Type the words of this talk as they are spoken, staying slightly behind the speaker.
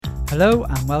Hello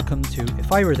and welcome to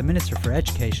If I Were the Minister for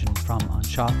Education from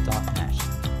Anseo.net.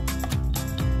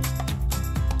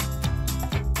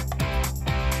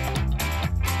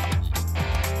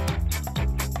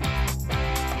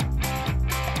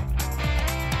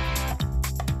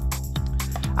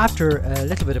 After a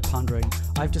little bit of pondering,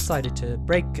 I've decided to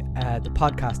break the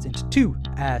podcast into two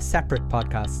separate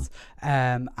podcasts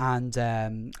and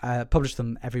publish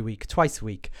them every week, twice a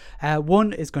week.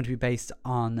 One is going to be based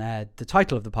on the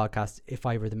title of the podcast, If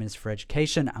I Were the Minister for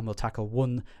Education, and we'll tackle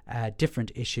one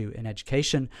different issue in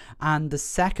education. And the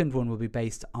second one will be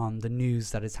based on the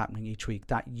news that is happening each week.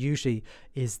 That usually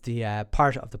is the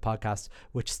part of the podcast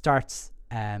which starts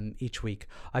each week.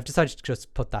 I've decided to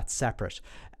just put that separate,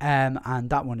 and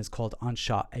that one is called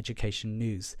Anseo Education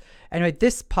News. Anyway,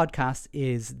 this podcast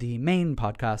is the main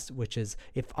podcast, which is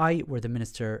If I Were the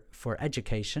Minister for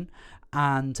Education,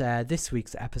 and this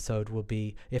week's episode will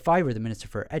be If I Were the Minister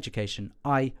for Education,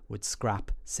 I would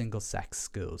scrap single-sex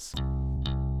schools.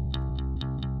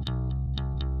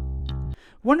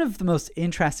 One of the most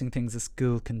interesting things a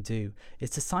school can do is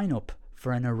to sign up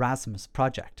for an Erasmus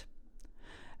project.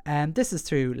 This is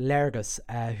through Lergus,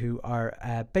 who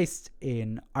are based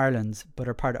in Ireland but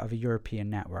are part of a European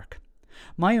network.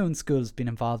 My own school has been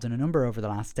involved in a number over the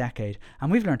last decade,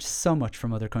 and we've learned so much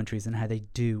from other countries and how they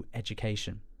do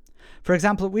education. For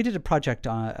example, we did a project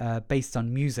based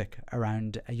on music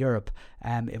around Europe.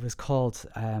 It was called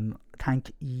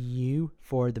Thank EU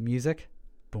for the Music.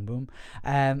 Boom, boom.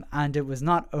 And it was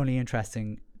not only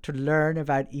interesting to learn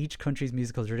about each country's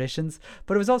musical traditions,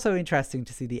 but it was also interesting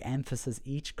to see the emphasis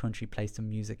each country placed on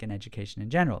music and education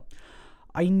in general.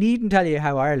 I needn't tell you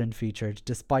how Ireland featured,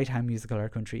 despite how musical our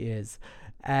country is,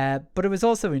 but it was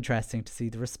also interesting to see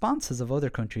the responses of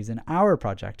other countries in our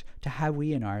project to how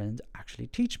we in Ireland actually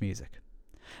teach music.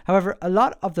 However, a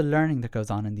lot of the learning that goes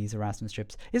on in these Erasmus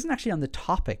trips isn't actually on the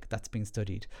topic that's being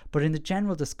studied, but in the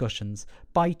general discussions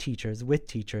by teachers with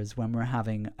teachers when we're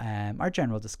having our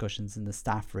general discussions in the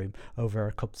staff room over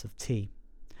our cups of tea.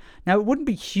 Now, it wouldn't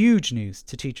be huge news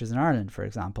to teachers in Ireland, for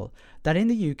example, that in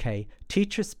the UK,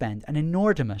 teachers spend an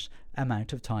inordinate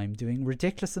amount of time doing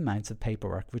ridiculous amounts of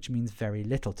paperwork, which means very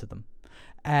little to them.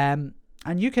 And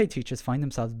UK teachers find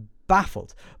themselves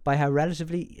baffled by how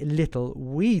relatively little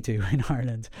we do in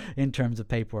Ireland in terms of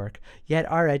paperwork, yet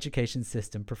our education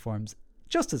system performs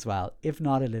just as well, if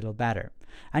not a little better.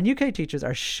 And UK teachers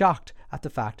are shocked at the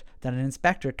fact that an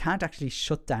inspector can't actually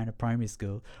shut down a primary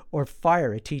school or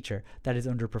fire a teacher that is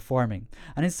underperforming.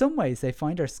 And in some ways, they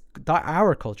find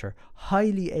our culture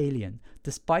highly alien,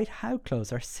 despite how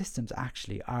close our systems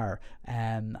actually are.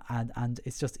 And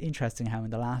it's just interesting how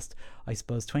in the last, I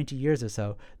suppose, 20 years or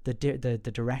so, the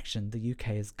direction the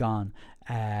UK has gone,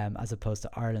 as opposed to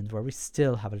Ireland, where we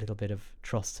still have a little bit of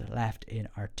trust left in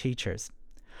our teachers.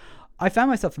 I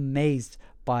found myself amazed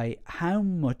by how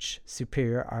much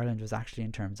superior Ireland was actually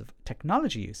in terms of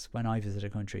technology use when I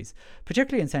visited countries,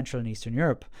 particularly in Central and Eastern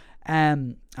Europe,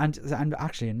 and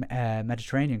actually in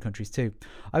Mediterranean countries too.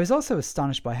 I was also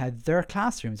astonished by how their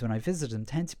classrooms, when I visited them,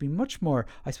 tend to be much more,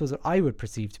 I suppose, what I would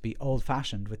perceive to be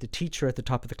old-fashioned, with the teacher at the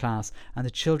top of the class and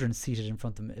the children seated in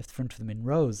front of them in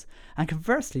rows. And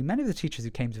conversely, many of the teachers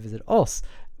who came to visit us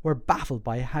were baffled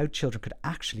by how children could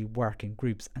actually work in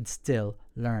groups and still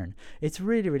learn. It's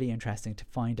really, really interesting to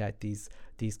find out these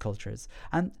cultures.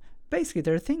 And basically,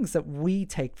 there are things that we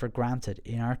take for granted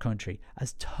in our country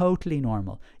as totally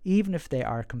normal, even if they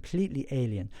are completely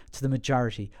alien to the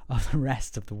majority of the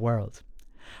rest of the world.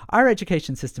 Our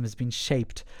education system has been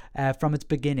shaped from its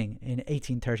beginning in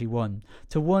 1831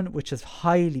 to one which has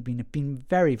been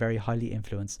very, very highly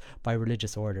influenced by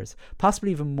religious orders,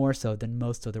 possibly even more so than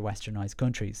most other westernized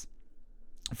countries.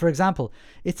 For example,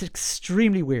 it's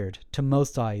extremely weird to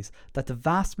most eyes that the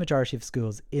vast majority of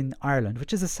schools in Ireland,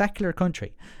 which is a secular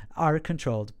country, are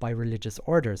controlled by religious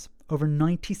orders. Over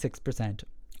 96%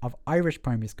 of Irish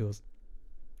primary schools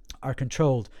are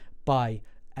controlled by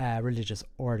religious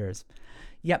orders.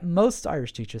 Yet most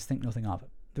Irish teachers think nothing of it.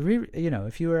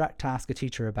 If you were to ask a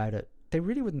teacher about it, they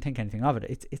really wouldn't think anything of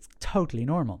it. It's totally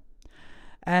normal.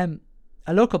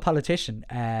 A local politician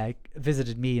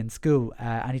visited me in school,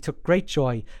 and he took great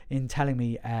joy in telling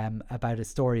me about a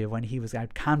story of when he was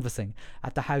out canvassing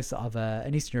at the house of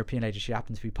an Eastern European lady. She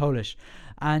happened to be Polish,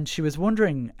 and she was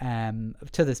wondering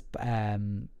to this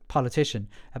politician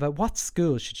about what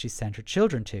school should she send her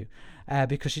children to,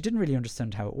 because she didn't really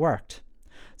understand how it worked.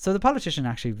 So the politician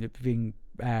actually being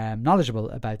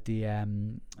knowledgeable about the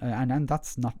and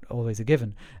that's not always a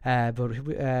given,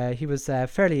 but he was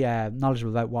fairly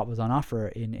knowledgeable about what was on offer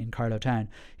in Carlow Town.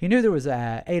 He knew there was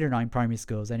 8 or 9 primary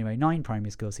schools, anyway 9 primary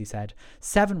schools he said.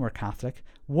 7 were Catholic,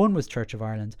 1 was Church of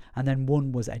Ireland, and then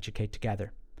 1 was Educate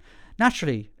Together.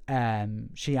 Naturally,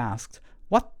 she asked,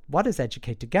 what is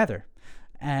Educate Together?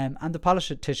 And the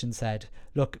politician said,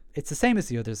 look, it's the same as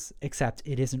the others, except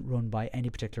it isn't run by any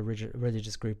particular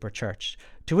religious group or church.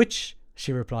 To which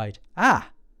she replied,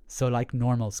 so like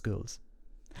normal schools.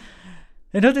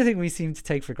 Another thing we seem to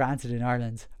take for granted in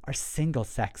Ireland are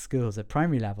single-sex schools at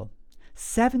primary level.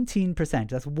 17%,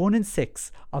 that's 1 in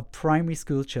 6 of primary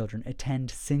school children attend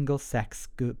single-sex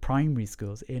primary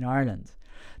schools in Ireland.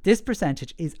 This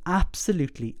percentage is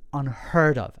absolutely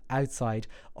unheard of outside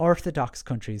orthodox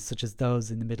countries such as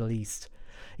those in the Middle East.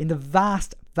 In the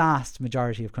vast, vast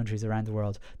majority of countries around the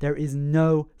world, there is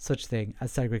no such thing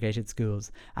as segregated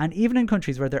schools. And even in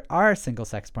countries where there are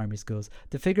single-sex primary schools,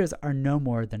 the figures are no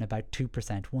more than about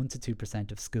 2%, 1 to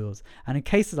 2% of schools. And in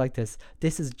cases like this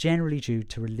is generally due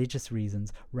to religious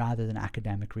reasons rather than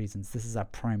academic reasons. This is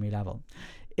at primary level.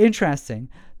 Interesting,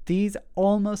 these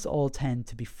almost all tend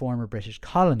to be former British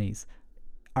colonies,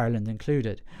 Ireland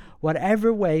included.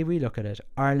 Whatever way we look at it,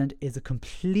 Ireland is a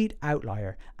complete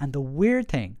outlier. And the weird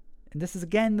thing, and this is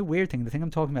again the weird thing, the thing I'm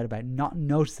talking about not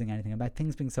noticing anything, about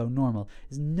things being so normal,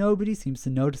 is nobody seems to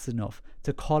notice enough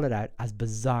to call it out as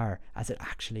bizarre as it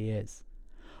actually is.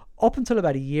 Up until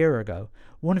about a year ago,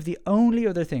 one of the only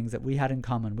other things that we had in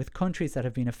common with countries that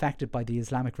have been affected by the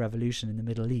Islamic Revolution in the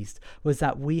Middle East was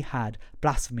that we had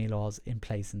blasphemy laws in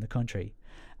place in the country.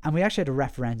 And we actually had a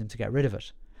referendum to get rid of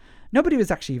it. Nobody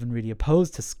was actually even really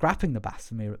opposed to scrapping the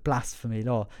blasphemy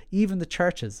law. Even the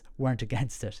churches weren't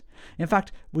against it. In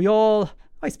fact,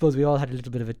 I suppose we all had a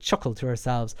little bit of a chuckle to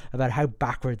ourselves about how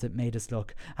backwards it made us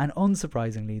look. And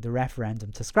unsurprisingly, the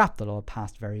referendum to scrap the law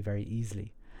passed very, very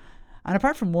easily. And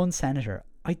apart from one senator,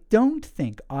 I don't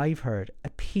think I've heard a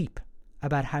peep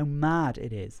about how mad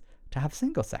it is to have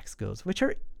single-sex schools, which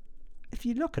are, if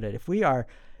you look at it, if we are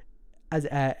as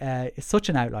such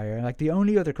an outlier, like the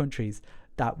only other countries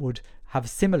that would have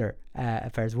similar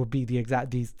affairs would be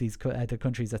the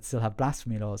countries that still have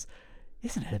blasphemy laws.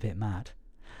 Isn't it a bit mad?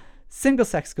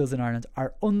 Single-sex schools in Ireland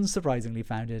are unsurprisingly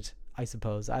founded, I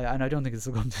suppose, and I don't think this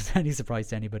will come to any surprise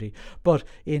to anybody, but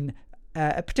in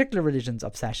a particular religion's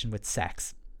obsession with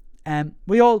sex.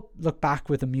 We all look back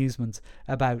with amusement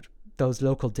about those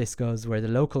local discos where the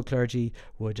local clergy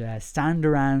would stand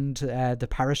around the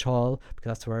parish hall, because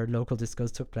that's where local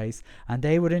discos took place, and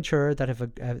they would ensure that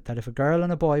if a girl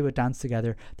and a boy would dance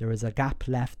together, there was a gap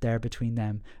left there between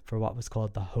them for what was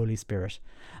called the Holy Spirit.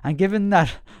 And given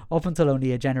that up until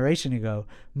only a generation ago,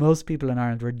 most people in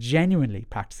Ireland were genuinely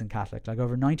practicing Catholic, like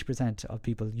over 90% of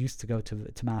people used to go to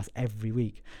Mass every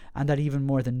week, and that even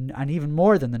more than the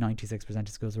 96% of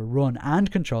schools were run and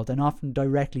controlled and often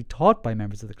directly taught by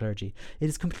members of the clergy, it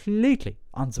is completely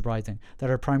unsurprising that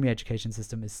our primary education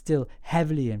system is still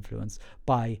heavily influenced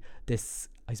by this,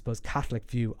 I suppose, Catholic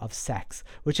view of sex,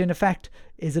 which in effect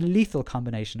is a lethal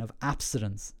combination of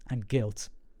abstinence and guilt.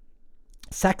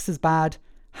 Sex is bad,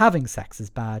 having sex is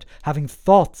bad, having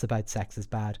thoughts about sex is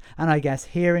bad, and I guess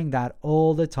hearing that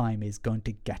all the time is going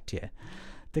to get you.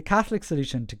 The Catholic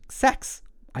solution to sex,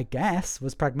 I guess,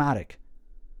 was pragmatic.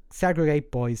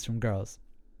 Segregate boys from girls.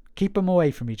 Keep them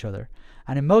away from each other.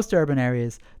 And in most urban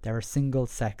areas, there are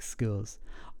single-sex schools.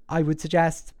 I would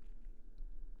suggest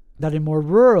that in more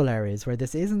rural areas where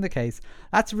this isn't the case,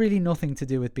 that's really nothing to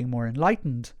do with being more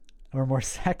enlightened or more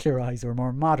secularized or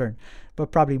more modern,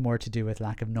 but probably more to do with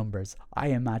lack of numbers. I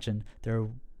imagine there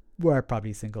were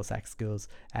probably single-sex schools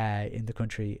in the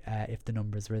country if the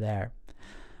numbers were there.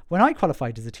 When I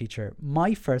qualified as a teacher,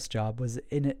 my first job was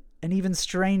in an even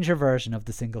stranger version of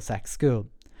the single-sex school.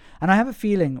 And I have a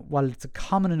feeling, while it's a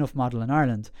common enough model in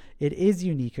Ireland, it is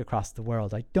unique across the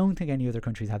world. I don't think any other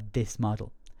countries have this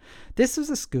model. This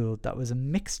was a school that was a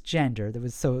mixed gender. It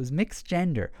was mixed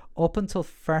gender up until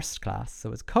first class. So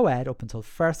it was co-ed up until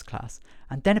first class.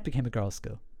 And then it became a girls'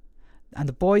 school. And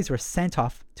the boys were sent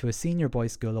off to a senior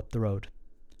boys' school up the road.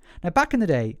 Now, back in the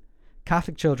day,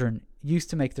 Catholic children used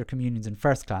to make their communions in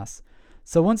first class.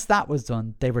 So once that was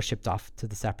done, they were shipped off to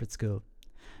the separate school.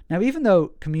 Now, even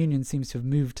though communion seems to have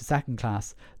moved to second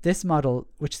class, this model,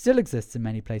 which still exists in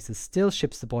many places, still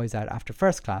ships the boys out after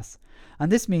first class.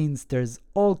 And this means there's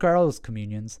all girls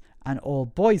communions and all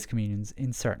boys communions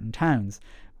in certain towns,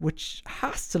 which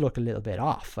has to look a little bit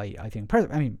off, I think.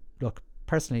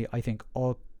 Personally, I think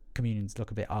all communions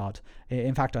look a bit odd.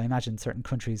 In fact, I imagine certain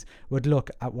countries would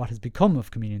look at what has become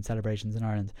of communion celebrations in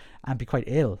Ireland and be quite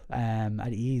ill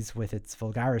at ease with its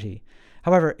vulgarity.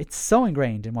 However, it's so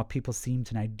ingrained in what people seem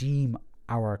to now deem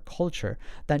our culture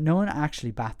that no one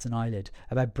actually bats an eyelid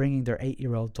about bringing their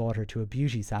 8-year-old daughter to a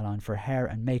beauty salon for hair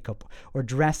and makeup, or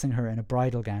dressing her in a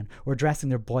bridal gown, or dressing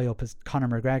their boy up as Conor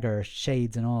McGregor,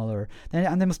 shades and all.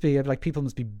 And they must be like, people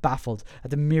must be baffled at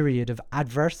the myriad of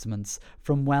advertisements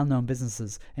from well-known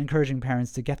businesses encouraging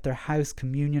parents to get their house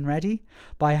communion ready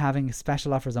by having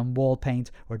special offers on wall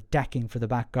paint or decking for the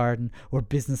back garden, or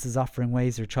businesses offering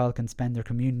ways your child can spend their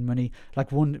communion money.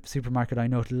 Like one supermarket I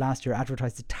noted last year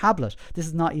advertised a tablet. This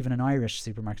is not even an Irish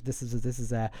supermarket. This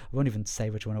is I won't even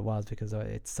say which one it was because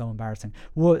it's so embarrassing.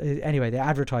 Anyway, they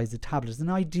advertised the tablet as an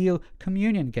ideal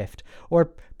communion gift.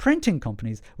 Or printing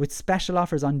companies with special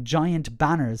offers on giant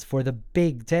banners for the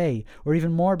big day. Or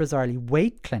even more bizarrely,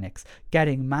 weight clinics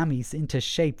getting mammies into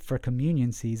shape for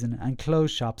communion season, and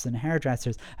clothes shops and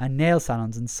hairdressers and nail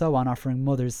salons and so on offering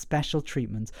mothers special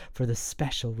treatments for the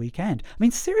special weekend. I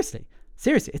mean, seriously,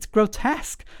 it's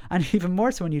grotesque. And even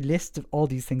more so when you list all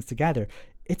these things together,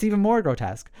 it's even more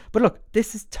grotesque. But look,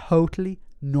 this is totally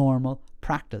normal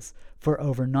practice for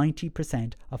over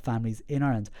 90% of families in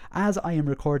Ireland. As I am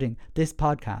recording this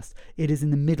podcast, it is in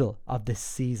the middle of this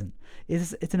season.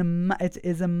 It's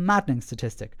a maddening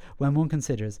statistic when one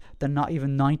considers that not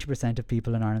even 90% of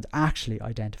people in Ireland actually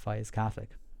identify as Catholic.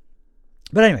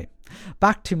 But anyway,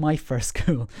 back to my first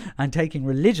school and taking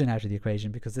religion out of the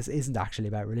equation, because this isn't actually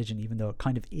about religion, even though it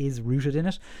kind of is rooted in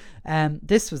it.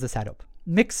 This was the setup.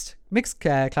 Mixed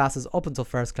classes up until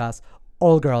first class,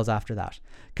 all girls after that.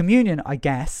 Communion, I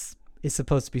guess, is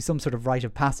supposed to be some sort of rite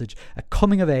of passage, a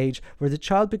coming of age where the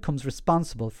child becomes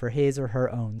responsible for his or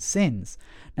her own sins.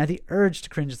 Now, the urge to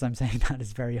cringe as I'm saying that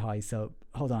is very high, so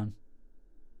hold on.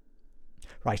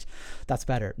 Right, that's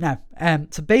better. Now,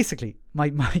 so basically, my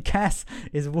guess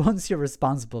is once you're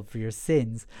responsible for your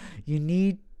sins, you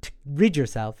need to rid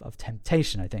yourself of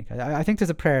temptation, I think. I think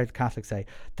there's a prayer the Catholics say.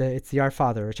 It's the Our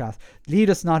Father, which asks, lead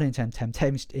us not into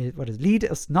temptation. Lead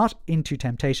us not into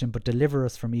temptation, but deliver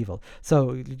us from evil.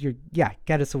 So,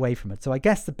 get us away from it. So I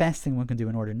guess the best thing one can do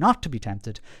in order not to be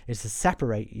tempted is to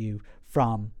separate you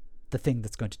from the thing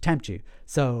that's going to tempt you.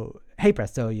 So, hey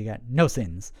presto, you get no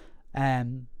sins.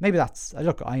 Maybe that's,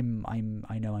 look, I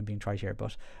know I'm being trite here,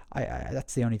 but I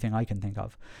that's the only thing I can think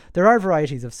of. There are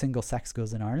varieties of single-sex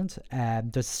schools in Ireland.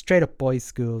 There's straight-up boys'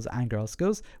 schools and girls'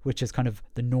 schools, which is kind of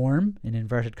the norm, in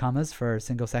inverted commas, for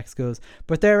single-sex schools.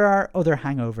 But there are other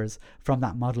hangovers from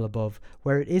that model above,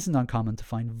 where it isn't uncommon to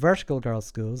find vertical girls'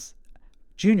 schools,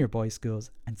 junior boys' schools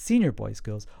and senior boys'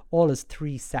 schools, all as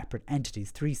 3 separate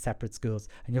entities, 3 separate schools.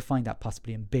 And you'll find that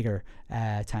possibly in bigger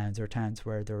towns, or towns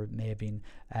where there may have been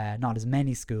not as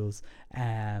many schools,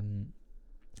 and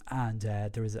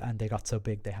they got so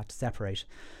big they had to separate.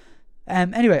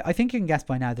 Anyway, I think you can guess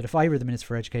by now that if I were the Minister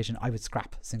for Education, I would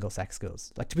scrap single-sex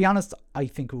schools. Like, to be honest, I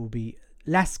think it would be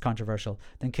less controversial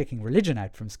than kicking religion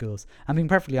out from schools. And being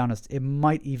perfectly honest, it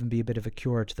might even be a bit of a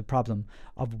cure to the problem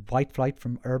of white flight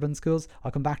from urban schools. I'll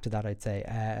come back to that, I'd say,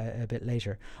 a bit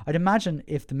later. I'd imagine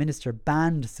if the minister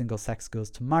banned single-sex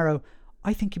schools tomorrow,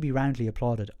 I think he'd be roundly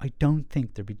applauded. I don't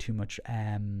think there'd be too much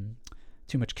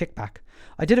kickback.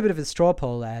 I did a bit of a straw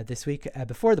poll this week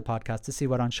before the podcast to see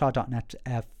what on Shaw.net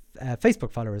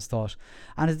Facebook followers thought,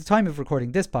 and at the time of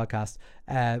recording this podcast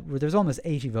there was almost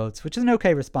 80 votes, which is an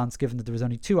okay response given that there was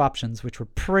only 2 options, which were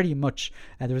pretty much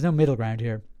there was no middle ground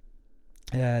here.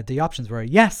 The options were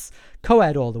yes,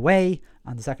 co-ed all the way,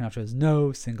 and the second option was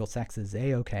no, single sex is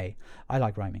a-okay. I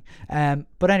like rhyming.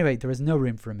 But anyway, there is no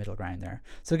room for a middle ground there.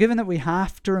 So given that we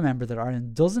have to remember that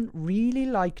Ireland doesn't really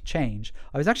like change,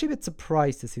 I was actually a bit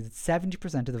surprised to see that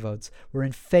 70% of the votes were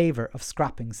in favour of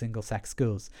scrapping single sex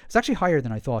schools. It's actually higher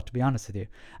than I thought, to be honest with you.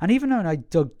 And even when I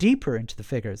dug deeper into the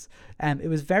figures, it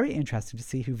was very interesting to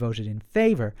see who voted in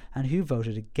favour and who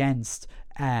voted against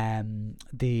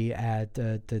the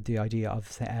idea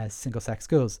of single sex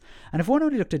schools. And if one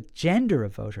only looked at gender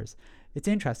of voters, it's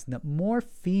interesting that more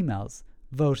females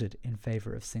voted in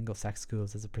favour of single sex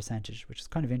schools as a percentage, which is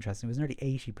kind of interesting. It was nearly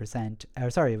 80%,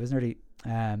 it was nearly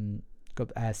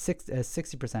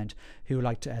 60% who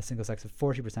liked single sex, and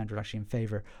 40% were actually in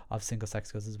favour of single sex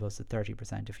schools, as opposed to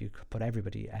 30% if you put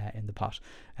everybody in the pot,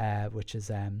 which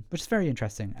is very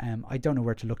interesting. I don't know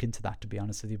where to look into that, to be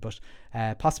honest with you, but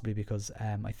possibly because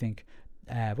I think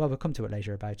we'll come to it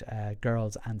later about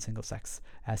girls and single sex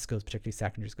schools, particularly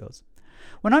secondary schools.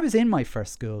 When I was in my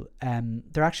first school,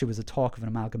 there actually was a talk of an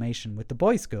amalgamation with the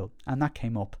boys' school, and that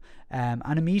came up. And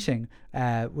a meeting,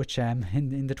 which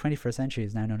in the 21st century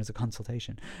is now known as a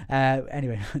consultation.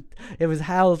 Anyway, it was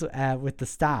held with the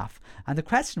staff, and the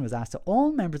question was asked to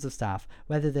all members of staff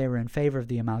whether they were in favour of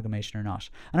the amalgamation or not.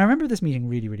 And I remember this meeting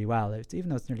really, really well, even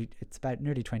though it's about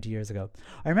nearly 20 years ago.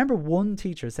 I remember one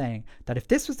teacher saying that if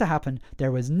this was to happen,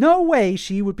 there was no way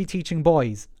she would be teaching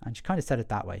boys, and she kind of said it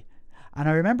that way. And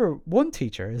I remember one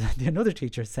teacher, another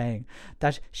teacher, saying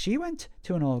that she went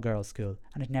to an all-girls school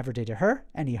and it never did her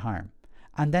any harm.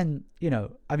 And then, and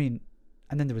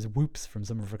then there was whoops from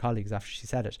some of her colleagues after she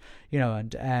said it,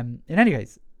 and in any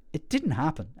case, it didn't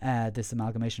happen, this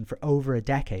amalgamation, for over a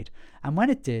decade. And when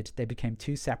it did, they became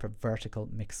two separate vertical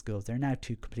mixed schools. They're now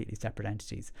two completely separate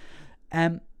entities.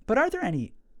 But are there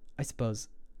any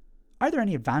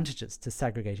advantages to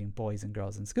segregating boys and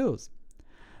girls in schools?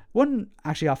 One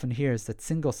actually often hears that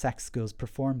single-sex schools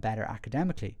perform better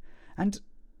academically. And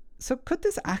so could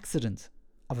this accident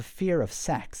of a fear of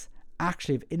sex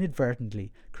actually have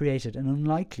inadvertently created an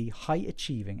unlikely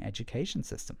high-achieving education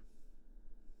system?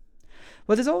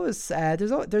 Well, there is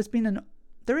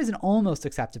an almost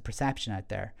accepted perception out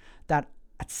there that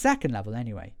at second level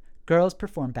anyway, girls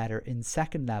perform better in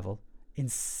second level in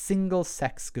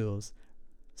single-sex schools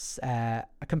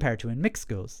compared to in mixed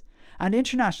schools. And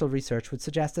international research would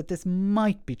suggest that this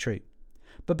might be true.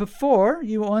 But before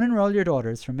you unenroll your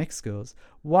daughters from mixed schools,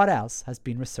 what else has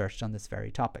been researched on this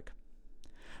very topic?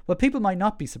 Well, people might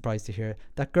not be surprised to hear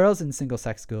that girls in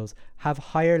single-sex schools have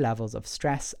higher levels of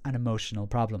stress and emotional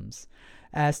problems.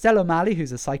 Stella O'Malley,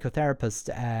 who's a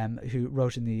psychotherapist who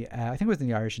wrote in the, I think it was in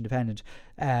the Irish Independent,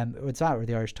 or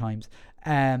the Irish Times,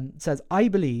 says, I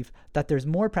believe that there's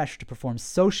more pressure to perform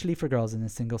socially for girls in a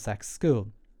single-sex school.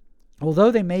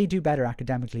 Although they may do better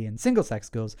academically in single-sex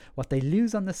schools, what they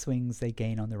lose on the swings they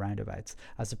gain on the roundabouts,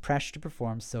 as the pressure to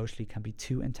perform socially can be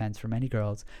too intense for many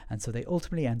girls, and so they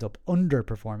ultimately end up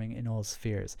underperforming in all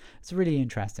spheres. It's really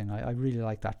interesting. I really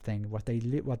like that thing. What they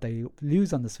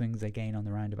lose on the swings they gain on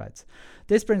the roundabouts.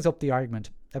 This brings up the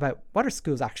argument about what are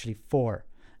schools actually for.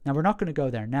 Now, we're not going to go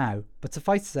there now, but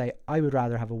suffice to say, I would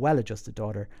rather have a well-adjusted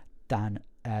daughter than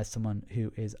someone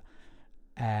who is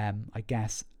I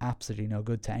guess absolutely no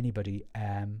good to anybody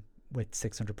with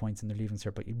 600 points in their Leaving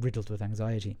Cert, but riddled with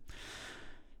anxiety.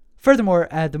 Furthermore,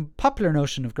 the popular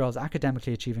notion of girls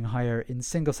academically achieving higher in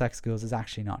single-sex schools is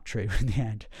actually not true in the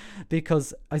end,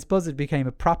 because I suppose it became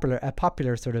a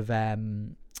popular sort of a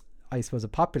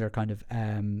popular kind of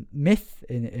myth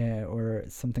or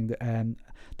something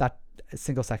that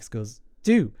single-sex schools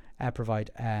do provide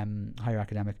higher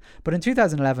academic. But in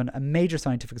 2011, a major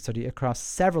scientific study across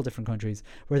several different countries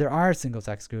where there are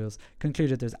single-sex schools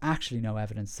concluded there's actually no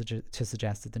evidence to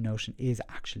suggest that the notion is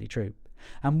actually true.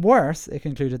 And worse, it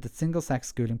concluded that single-sex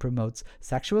schooling promotes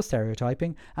sexual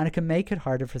stereotyping and it can make it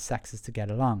harder for sexes to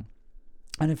get along.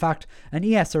 And in fact, an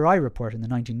ESRI report in the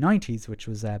 1990s, which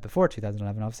was before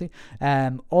 2011 obviously,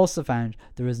 also found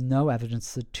there was no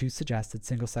evidence to suggest that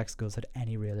single-sex schools had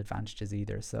any real advantages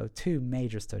either. So two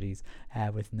major studies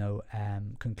with no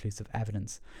conclusive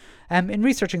evidence. In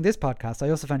researching this podcast,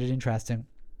 I also found it interesting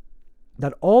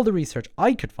that all the research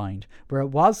I could find where it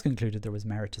was concluded there was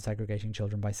merit to segregating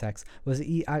children by sex was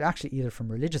actually either from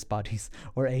religious bodies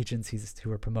or agencies who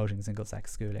were promoting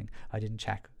single-sex schooling. I didn't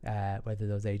check whether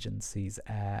those agencies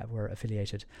were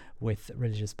affiliated with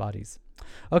religious bodies.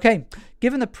 Okay,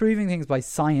 given that proving things by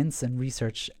science and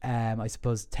research, I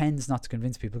suppose, tends not to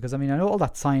convince people, because I know all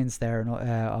that science there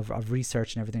of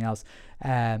research and everything else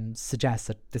suggests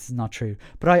that this is not true.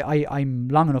 But I'm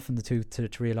long enough in the tooth to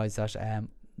realise that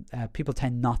people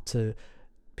tend not to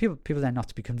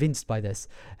be convinced by this.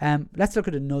 Let's look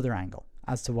at another angle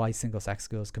as to why single-sex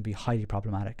schools can be highly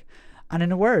problematic. And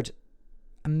in a word,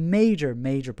 a major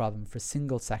problem for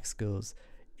single-sex schools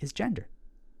is gender.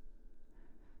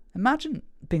 Imagine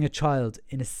being a child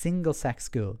in a single-sex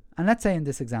school, and let's say in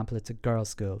this example it's a girls'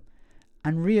 school,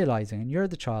 and you're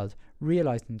the child,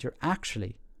 realising that you're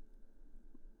actually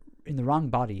in the wrong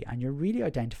body and you're really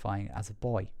identifying as a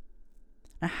boy.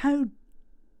 Now, how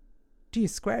do you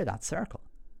square that circle?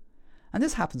 And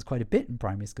this happens quite a bit in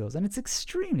primary schools, and it's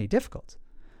extremely difficult.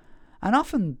 And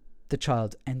often the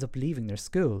child ends up leaving their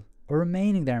school or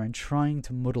remaining there and trying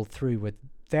to muddle through with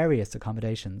various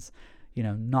accommodations,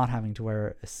 not having to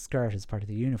wear a skirt as part of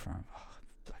the uniform.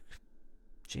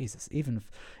 Jesus, even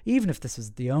if this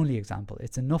was the only example,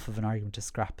 it's enough of an argument to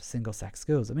scrap single-sex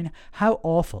schools. How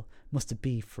awful must it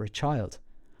be for a child?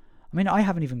 I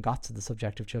haven't even got to the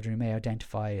subject of children who may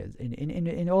identify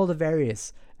in all the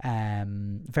various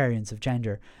variants of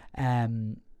gender,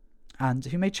 and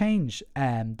who may change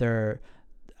their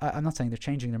I'm not saying they're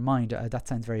changing their mind, that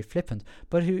sounds very flippant,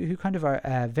 but who kind of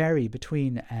are vary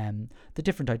between the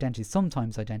different identities,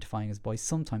 sometimes identifying as boy,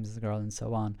 sometimes as a girl, and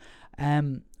so on,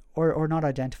 or not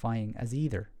identifying as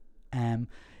either. And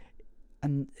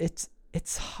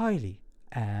it's highly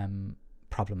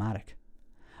problematic.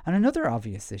 And another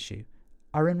obvious issue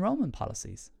are enrollment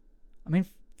policies. I mean,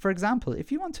 for example,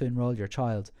 if you want to enroll your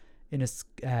child in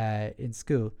in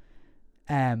school,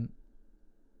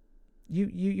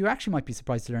 you actually might be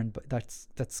surprised to learn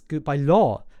that school, by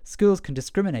law, schools can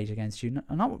discriminate against you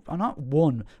on not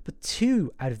one but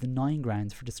 2 out of the 9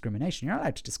 grounds for discrimination. You're not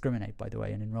allowed to discriminate, by the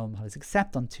way, in enrollment policies,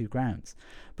 except on 2 grounds.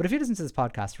 But if you listen to this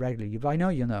podcast regularly, I know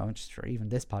you'll know, just for even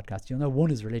this podcast, you'll know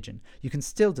one is religion. You can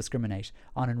still discriminate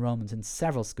on enrollment in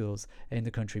several schools in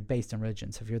the country based on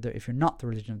religion. So if you're not the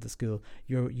religion of the school,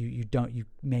 you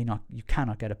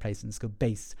cannot get a place in the school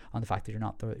based on the fact that you're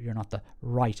not the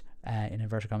right, in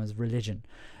inverted commas, religion.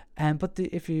 But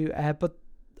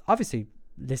obviously,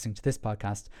 listening to this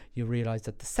podcast, you'll realize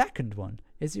that the second one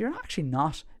is you're actually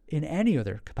not in any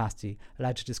other capacity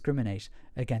allowed to discriminate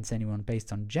against anyone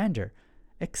based on gender,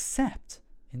 except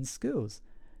in schools.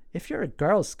 If you're a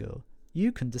girls' school,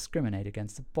 you can discriminate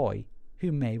against a boy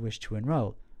who may wish to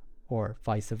enroll, or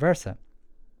vice versa.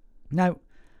 Now,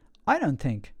 I don't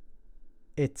think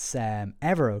it's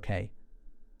ever okay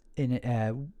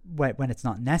when it's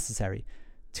not necessary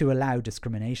to allow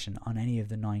discrimination on any of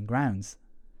the 9 grounds.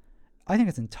 I think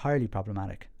it's entirely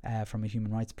problematic from a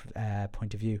human rights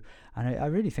point of view. And I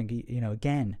really think,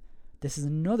 again, this is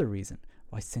another reason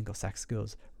why single-sex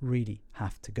schools really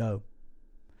have to go.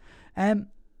 A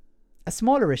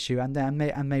smaller issue,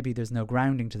 and maybe there's no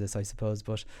grounding to this, I suppose,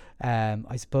 but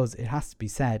I suppose it has to be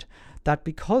said that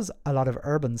because a lot of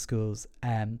urban schools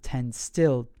tend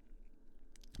still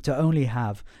to only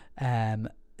have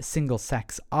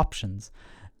single-sex options,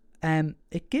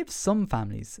 it gives some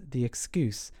families the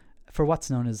excuse for what's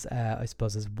known as, I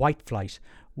suppose, as white flight,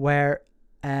 where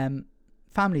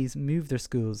families move their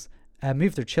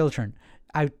children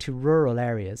out to rural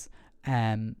areas,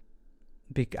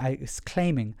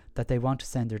 claiming that they want to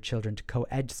send their children to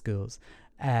co-ed schools,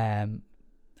 and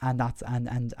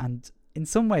in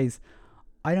some ways,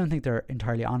 I don't think they're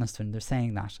entirely honest when they're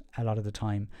saying that a lot of the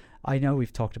time. I know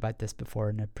we've talked about this before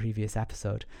in a previous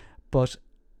episode, but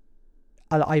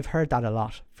I've heard that a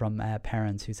lot from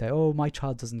parents who say, oh, my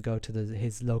child doesn't go to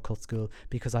his local school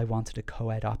because I wanted a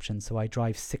co-ed option, so I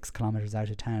drive 6 kilometres out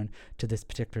of town to this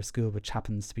particular school, which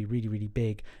happens to be really, really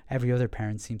big. Every other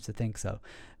parent seems to think so.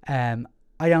 I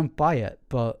don't buy it,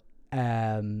 but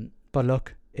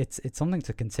look, it's something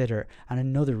to consider, and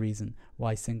another reason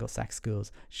why single-sex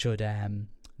schools should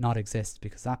not exist,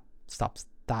 because that stops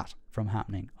that from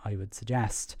happening, I would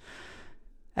suggest.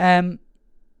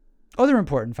 Other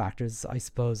important factors, I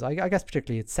suppose, I guess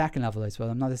particularly at second level, I suppose,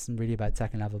 I'm not listening really about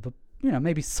second level, but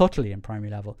maybe subtly in primary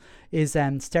level, is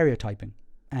stereotyping,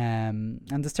 and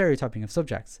the stereotyping of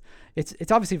subjects.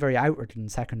 It's obviously very outward in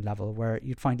second level, where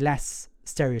you'd find less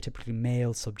stereotypically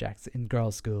male subjects in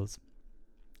girls' schools,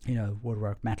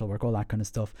 woodwork, metalwork, all that kind of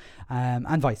stuff,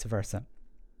 and vice versa.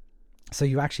 So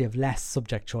you actually have less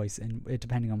subject choice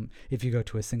depending on if you go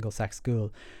to a single-sex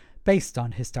school, based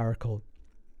on historical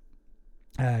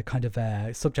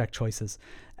subject choices,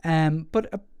 but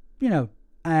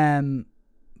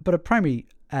at primary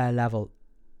level,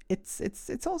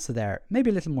 it's also there, maybe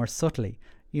a little more subtly.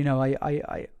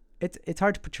 It's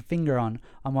hard to put your finger on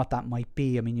what that might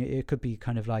be. I mean, it could be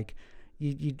kind of like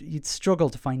you'd struggle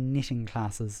to find knitting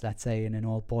classes, let's say, in an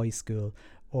all boys school,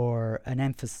 or an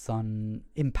emphasis on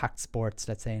impact sports,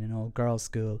 let's say, in an all-girls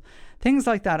school. Things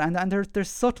like that, and they're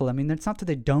subtle. I mean, it's not that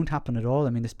they don't happen at all.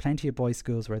 I mean, there's plenty of boys'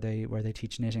 schools where they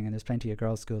teach knitting, and there's plenty of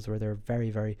girls' schools where they're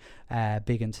very, very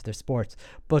big into their sports.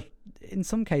 But in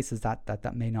some cases,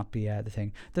 that may not be the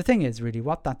thing. The thing is, really,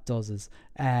 what that does is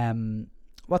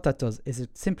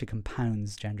it simply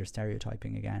compounds gender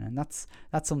stereotyping again, and that's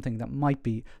something that might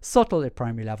be subtle at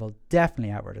primary level,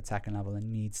 definitely outward at second level,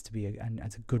 and needs to be and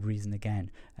it's a good reason again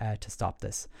to stop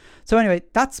this. So anyway,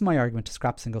 that's my argument to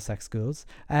scrap single-sex schools.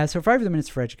 So for every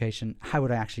Minister for Education, how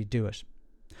would I actually do it?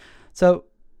 So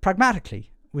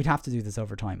pragmatically, we'd have to do this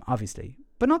over time, obviously,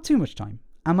 but not too much time,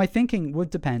 and my thinking would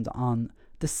depend on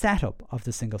the setup of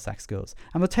the single-sex schools.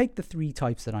 And we'll take the 3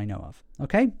 types that I know of,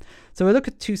 okay? So we'll look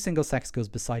at 2 single-sex schools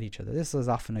beside each other. This is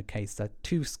often a case that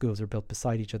 2 schools are built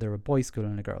beside each other, a boys' school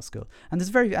and a girls' school. And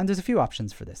there's a few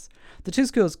options for this. The 2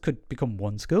 schools could become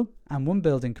one school, and one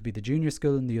building could be the junior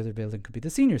school and the other building could be the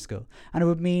senior school. And it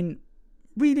would mean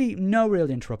really no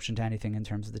real interruption to anything in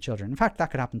terms of the children. In fact,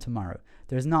 that could happen tomorrow.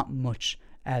 There's not much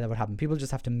that would happen. People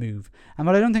just have to move. And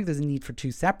while I don't think there's a need for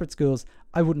 2 separate schools,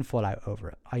 I wouldn't fall out over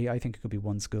it. I think it could be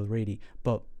one school really.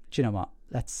 But do you know what?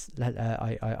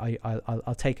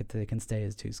 I'll take it that they can stay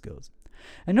as 2 schools.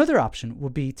 Another option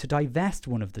would be to divest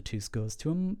one of the 2 schools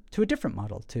to a different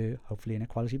model, to hopefully an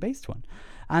equality-based one.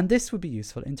 And this would be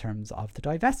useful in terms of the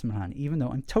divestment plan, even though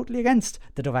I'm totally against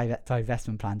the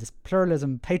divestment plan, this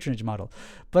pluralism patronage model.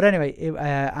 But anyway,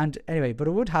 but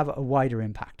it would have a wider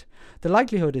impact. The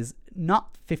likelihood is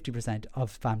not 50%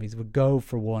 of families would go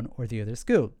for one or the other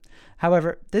school.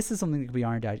 However, this is something that can be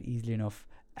ironed out easily enough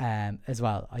as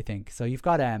well, I think. So you've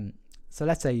got so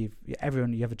let's say you have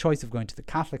a choice of going to the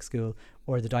Catholic school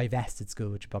or the divested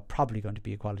school, which are probably going to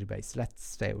be equality based.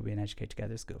 Let's say it would be an Educate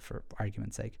Together school for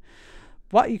argument's sake.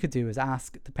 What you could do is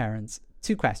ask the parents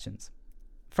 2 questions.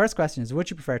 First question is, would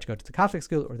you prefer to go to the Catholic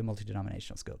school or the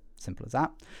multi-denominational school? Simple as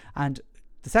that. And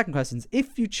the second question is,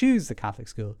 if you choose the Catholic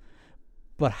school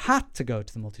but had to go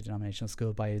to the multi-denominational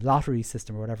school by a lottery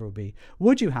system or whatever it would be,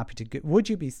 would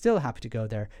you be still happy to go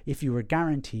there if you were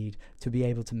guaranteed to be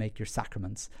able to make your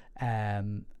sacraments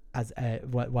while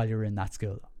you're in that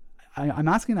school? I'm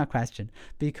asking that question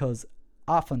because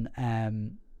often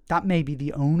that may be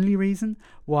the only reason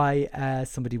why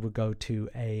somebody would go to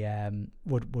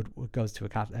goes to a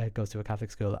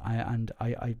Catholic school.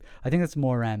 I think it's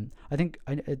more.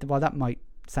 While that might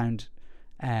sound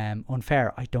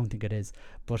unfair, I don't think it is.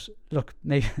 But look,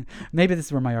 maybe this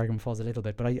is where my argument falls a little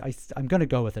bit, but I'm going to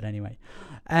go with it anyway.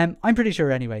 I'm pretty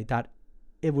sure anyway that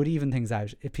it would even things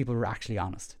out if people were actually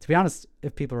honest. To be honest,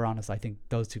 if people were honest, I think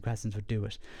those 2 questions would do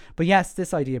it. But yes,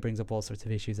 this idea brings up all sorts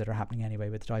of issues that are happening anyway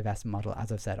with the divestment model.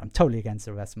 As I've said, I'm totally against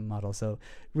the divestment model, so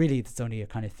really it's only a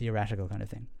kind of theoretical kind of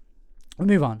thing. We'll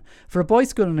move on. For a boys'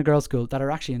 school and a girls' school that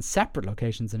are actually in separate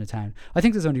locations in a town, I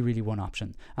think there's only really one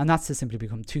option, and that's to simply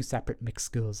become 2 separate mixed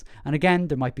schools. And again,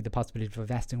 there might be the possibility of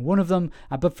divesting one of them,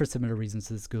 but for similar reasons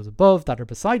to the schools above that are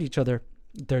beside each other,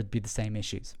 there'd be the same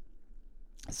issues.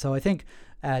 So I think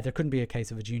there couldn't be a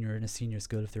case of a junior and a senior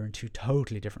school if they're in 2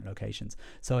 totally different locations.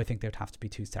 So I think there'd have to be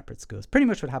 2 separate schools. Pretty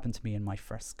much what happened to me in my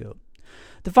first school.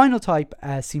 The final type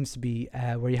seems to be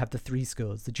where you have the 3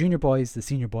 schools, the junior boys, the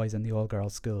senior boys, and the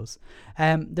all-girls schools.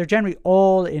 They're generally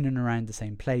all in and around the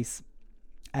same place.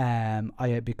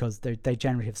 Because they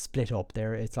generally have split up.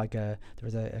 It's like there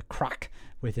was a crack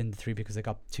within the 3 because they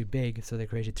got too big, so they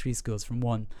created 3 schools from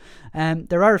 1.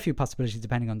 There are a few possibilities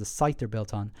depending on the site they're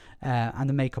built on and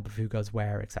the makeup of who goes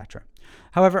where, etc.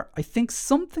 However, I think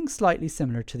something slightly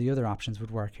similar to the other options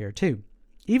would work here too.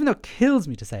 Even though it kills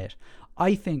me to say it,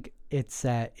 I think it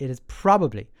is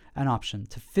probably an option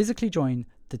to physically join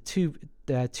the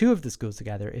two of the schools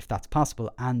together if that's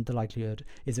possible, and the likelihood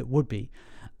is it would be,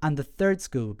 and the third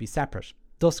school would be separate,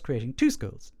 thus creating 2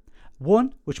 schools,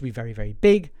 one which would be very, very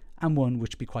big and one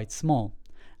which would be quite small.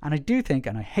 And I do think,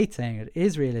 and I hate saying it,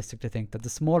 is realistic to think that the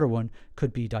smaller one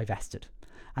could be divested.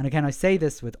 And again, I say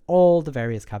this with all the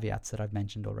various caveats that I've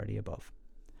mentioned already above.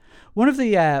 One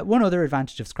other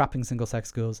advantage of scrapping single-sex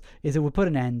schools is it would put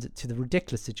an end to the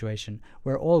ridiculous situation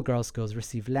where all girls' schools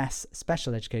receive less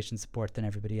special education support than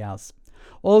everybody else.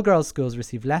 All girls' schools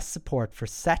receive less support for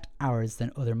set hours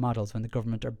than other models when the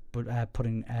government are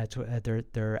putting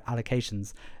their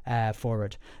allocations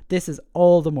forward. This is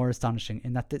all the more astonishing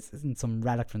in that this isn't some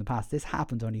relic from the past. This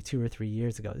happened only 2 or 3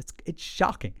 years ago. It's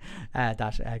shocking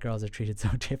that girls are treated so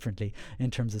differently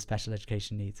in terms of special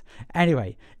education needs.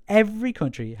 Anyway, every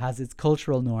country has its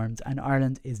cultural norms, and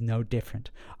Ireland is no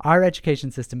different. Our education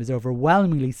system is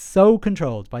overwhelmingly so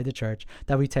controlled by the church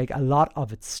that we take a lot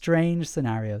of its strange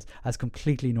scenarios as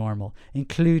completely normal,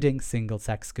 including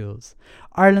single-sex schools.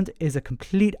 Ireland is a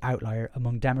complete outlier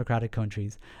among democratic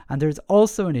countries, and there's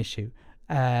also an issue.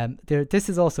 This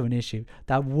is also an issue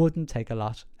that wouldn't take a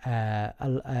lot.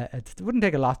 It wouldn't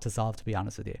take a lot to solve, to be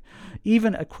honest with you.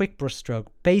 Even a quick brushstroke,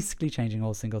 basically changing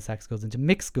all single-sex schools into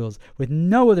mixed schools with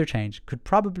no other change, could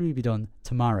probably be done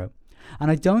tomorrow. And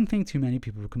I don't think too many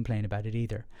people would complain about it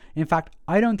either. In fact,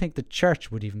 I don't think the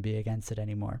church would even be against it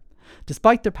anymore.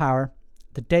 Despite their power,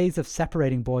 the days of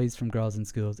separating boys from girls in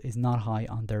schools is not high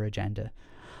on their agenda.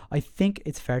 I think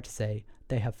it's fair to say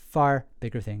they have far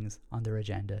bigger things on their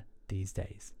agenda these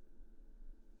days.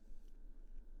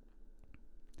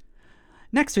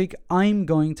 Next week, I'm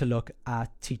going to look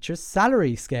at teachers'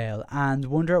 salary scale and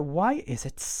wonder, why is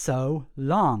it so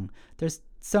long? There's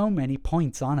so many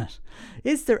points on it.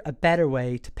 Is there a better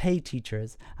way to pay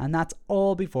teachers? And that's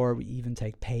all before we even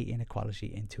take pay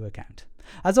inequality into account.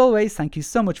 As always, thank you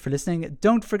so much for listening.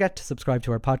 Don't forget to subscribe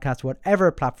to our podcast,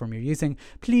 whatever platform you're using.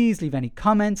 Please leave any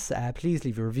comments, please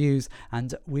leave your reviews,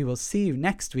 and we will see you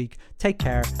next week. Take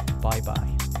care. Bye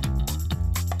bye.